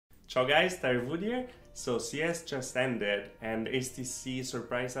Ciao guys, Tarwood here. So CS just ended and HTC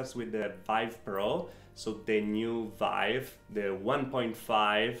surprised us with the VIVE Pro. So the new VIVE, the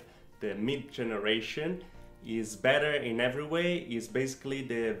 1.5, the mid-generation, is better in every way. Is basically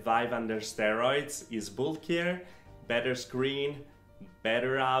the VIVE under steroids, is bulkier, better screen,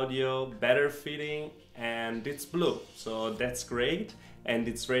 better audio, better fitting, and it's blue. So that's great, and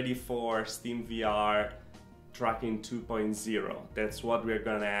it's ready for Steam VR tracking 2.0. That's what we're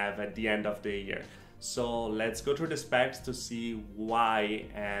gonna have at the end of the year. So let's go through the specs to see why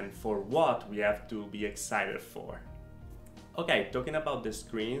and for what we have to be excited for. Okay, talking about the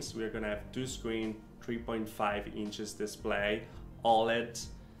screens, we're gonna have two screen, 3.5 inches display, OLED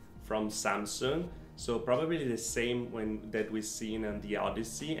from Samsung. So probably the same that we've seen on the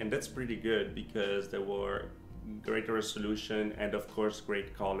Odyssey, and that's pretty good because there were greater resolution and of course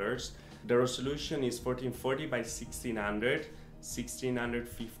great colors. The resolution is 1440 by 1600,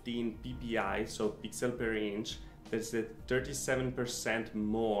 1615 ppi, so pixel per inch. That's 37%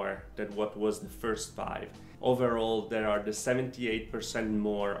 more than what was the first VIVE. Overall, there are the 78%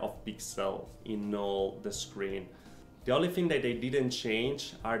 more of pixel in all the screen. The only thing that they didn't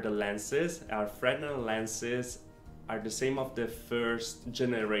change are the lenses. Our Fresnel lenses are the same of the first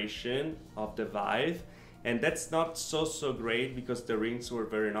generation of the VIVE. And that's not so great because the rings were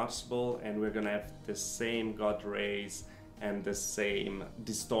very noticeable and we're gonna have the same God rays and the same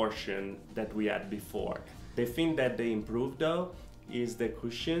distortion that we had before. The thing that they improved though is the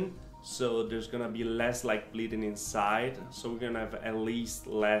cushion. So there's gonna be less like bleeding inside. So we're gonna have at least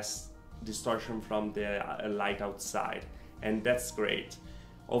less distortion from the light outside. And that's great.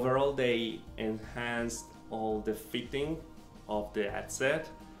 Overall, they enhanced all the fitting of the headset,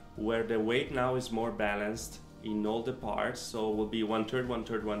 where the weight now is more balanced in all the parts. So it will be 1/3,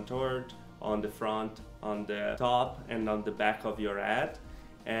 1/3, 1/3 on the front, on the top and on the back of your head.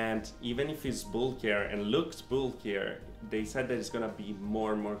 And even if it's bulkier and looks bulkier, they said that it's gonna be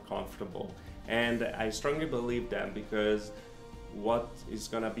more and more comfortable. And I strongly believe them because what is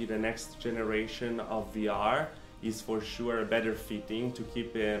gonna be the next generation of VR is for sure a better fitting to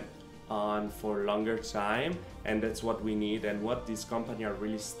keep it on for longer time, and that's what we need and what this company are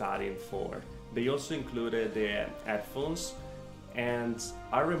really studying for. They also included the headphones and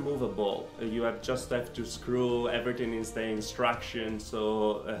are removable. You just have to screw, everything is the instruction,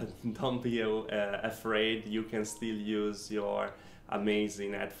 so don't be afraid, you can still use your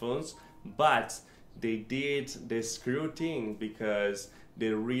amazing headphones. But they did the screw thing because they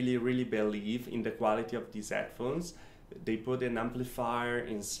really believe in the quality of these headphones. They put an amplifier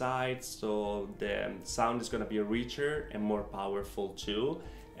inside, so the sound is gonna be richer and more powerful too.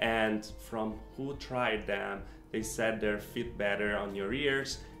 And from who tried them, they said they fit better on your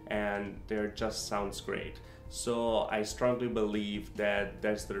ears and they just sounds great. So I strongly believe that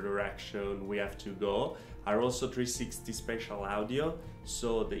that's the direction we have to go. Are also 360 spatial audio,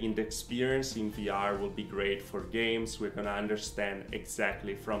 so the experience in VR will be great for games. We're gonna understand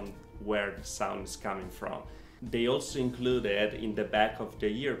exactly from where the sound is coming from. They also included in the back of the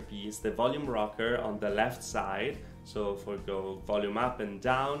earpiece the volume rocker on the left side, so for go volume up and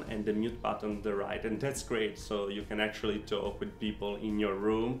down, and the mute button on the right, and that's great, so you can actually talk with people in your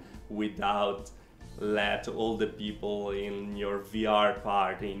room without let all the people in your VR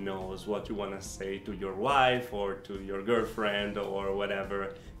party knows what you want to say to your wife or to your girlfriend or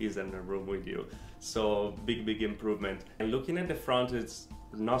whatever is in the room with you. So big improvement. And looking at the front, it's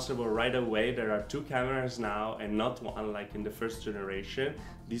noticeable right away. There are two cameras now and not one like in the first generation.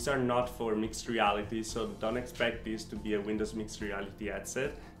 These are not for mixed reality, so don't expect this to be a Windows mixed reality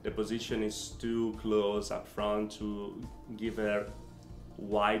headset. The position is too close up front to give a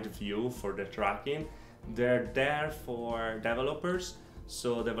wide view for the tracking. They're there for developers,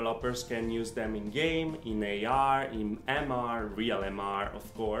 so developers can use them in game, in AR, in MR, real MR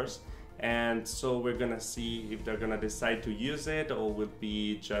of course. And so we're gonna see if they're gonna decide to use it or will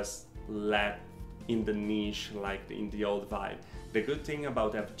be just let in the niche like in the old VIVE. The good thing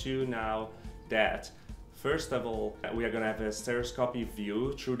about F2 now that first of all we are gonna have a stereoscopic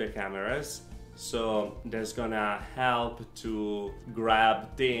view through the cameras, so that's gonna help to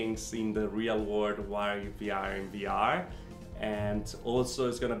grab things in the real world while we are in VR. And also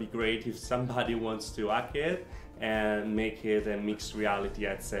it's gonna be great if somebody wants to hack it and make it a mixed reality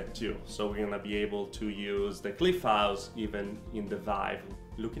headset too. So we're gonna be able to use the Cliff House even in the VIVE.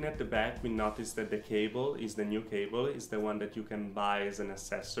 Looking at the back, we noticed that the cable is the new cable, is the one that you can buy as an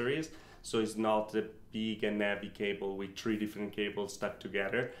accessories. So it's not the big and heavy cable with 3 different cables stuck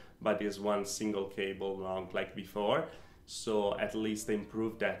together, but is one single cable long like before. So at least they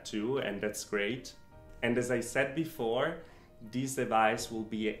improved that too, and that's great. And as I said before, this device will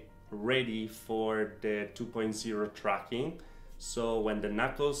be ready for the 2.0 tracking. So when the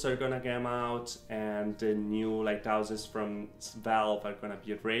knuckles are gonna come out and the new lighthouses from Valve are gonna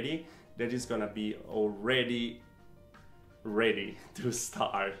be ready, that is gonna be already ready to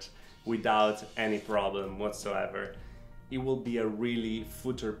start without any problem whatsoever. It will be a really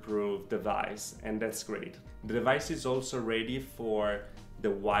future-proof device, and that's great. The device is also ready for the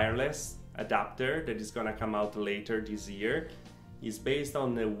wireless adapter that is gonna come out later this year. It's based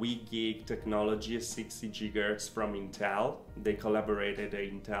on the WeGig technology, 60 GHz from Intel. They collaborated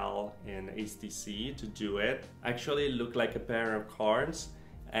Intel and HTC to do it. Actually, it looked like a pair of cards,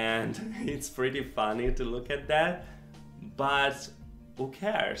 and it's pretty funny to look at that. But who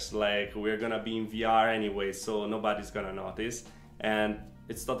cares? Like, we're gonna be in VR anyway, so nobody's gonna notice, and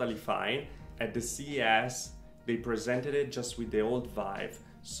it's totally fine. At the CES, they presented it just with the old Vive,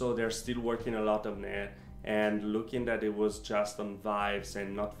 so they're still working a lot on it. And looking that it was just on Vives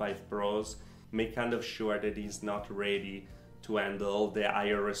and not Vive Pros, make kind of sure that it's not ready to handle the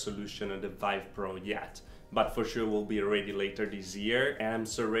higher resolution of the Vive Pro yet. But for sure will be ready later this year, and I'm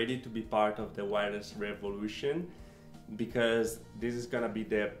so ready to be part of the wireless revolution, because this is gonna be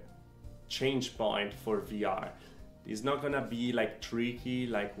the change point for VR. It's not gonna be like tricky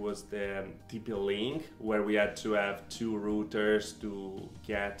like was the TP-Link, where we had to have 2 routers to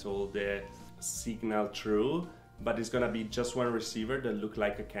get all the signal through, but it's gonna be just one receiver that look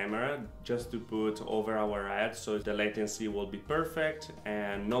like a camera, just to put over our head, so the latency will be perfect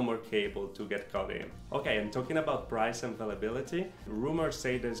and no more cable to get caught in. Okay, and talking about price and availability, rumors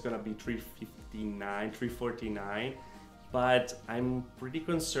say there's gonna be $359, $349, but I'm pretty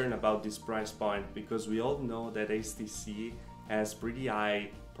concerned about this price point, because we all know that HTC has pretty high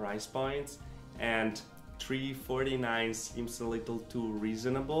price points, and $349 seems a little too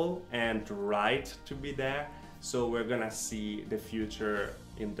reasonable and right to be there. So we're gonna see the future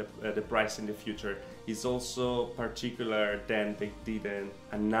in the price in the future. It's also particular that they didn't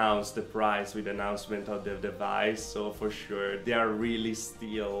announce the price with the announcement of the device, so for sure they are really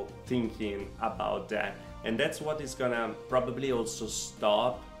still thinking about that. And that's what is gonna probably also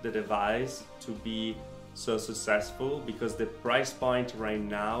stop the device to be so successful, because the price point right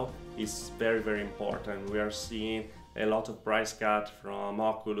now is very, very important. We are seeing a lot of price cut from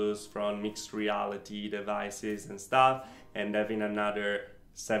Oculus, from mixed reality devices and stuff, and having another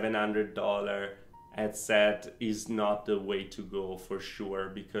 $700 headset is not the way to go for sure,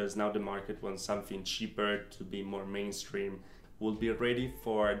 because now the market wants something cheaper to be more mainstream. We'll be ready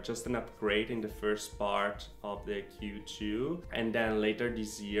for just an upgrade in the first part of the Q2, and then later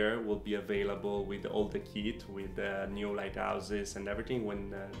this year will be available with all the kit, with the new lighthouses and everything,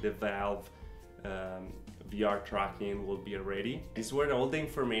 when the Valve VR tracking will be ready. These were all the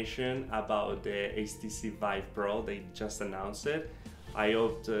information about the HTC VIVE Pro. They just announced it. I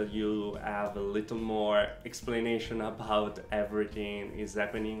hope you have a little more explanation about everything is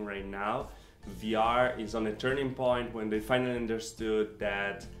happening right now. VR is on a turning point when they finally understood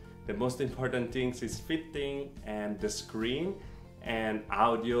that the most important things is fitting and the screen, and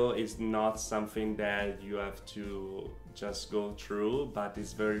audio is not something that you have to just go through, but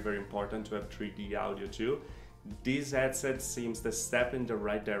it's very, very important to have 3D audio too. This headset seems the step in the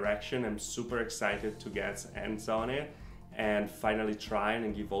right direction. I'm super excited to get hands on it and finally try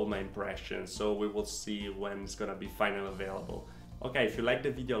and give all my impressions, so we will see when it's gonna be finally available. Okay, if you liked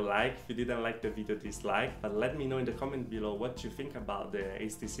the video, like. If you didn't like the video, dislike. But let me know in the comment below what you think about the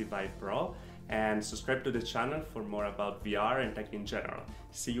HTC VIVE Pro, and subscribe to the channel for more about VR and tech in general.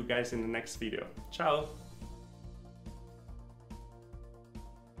 See you guys in the next video. Ciao!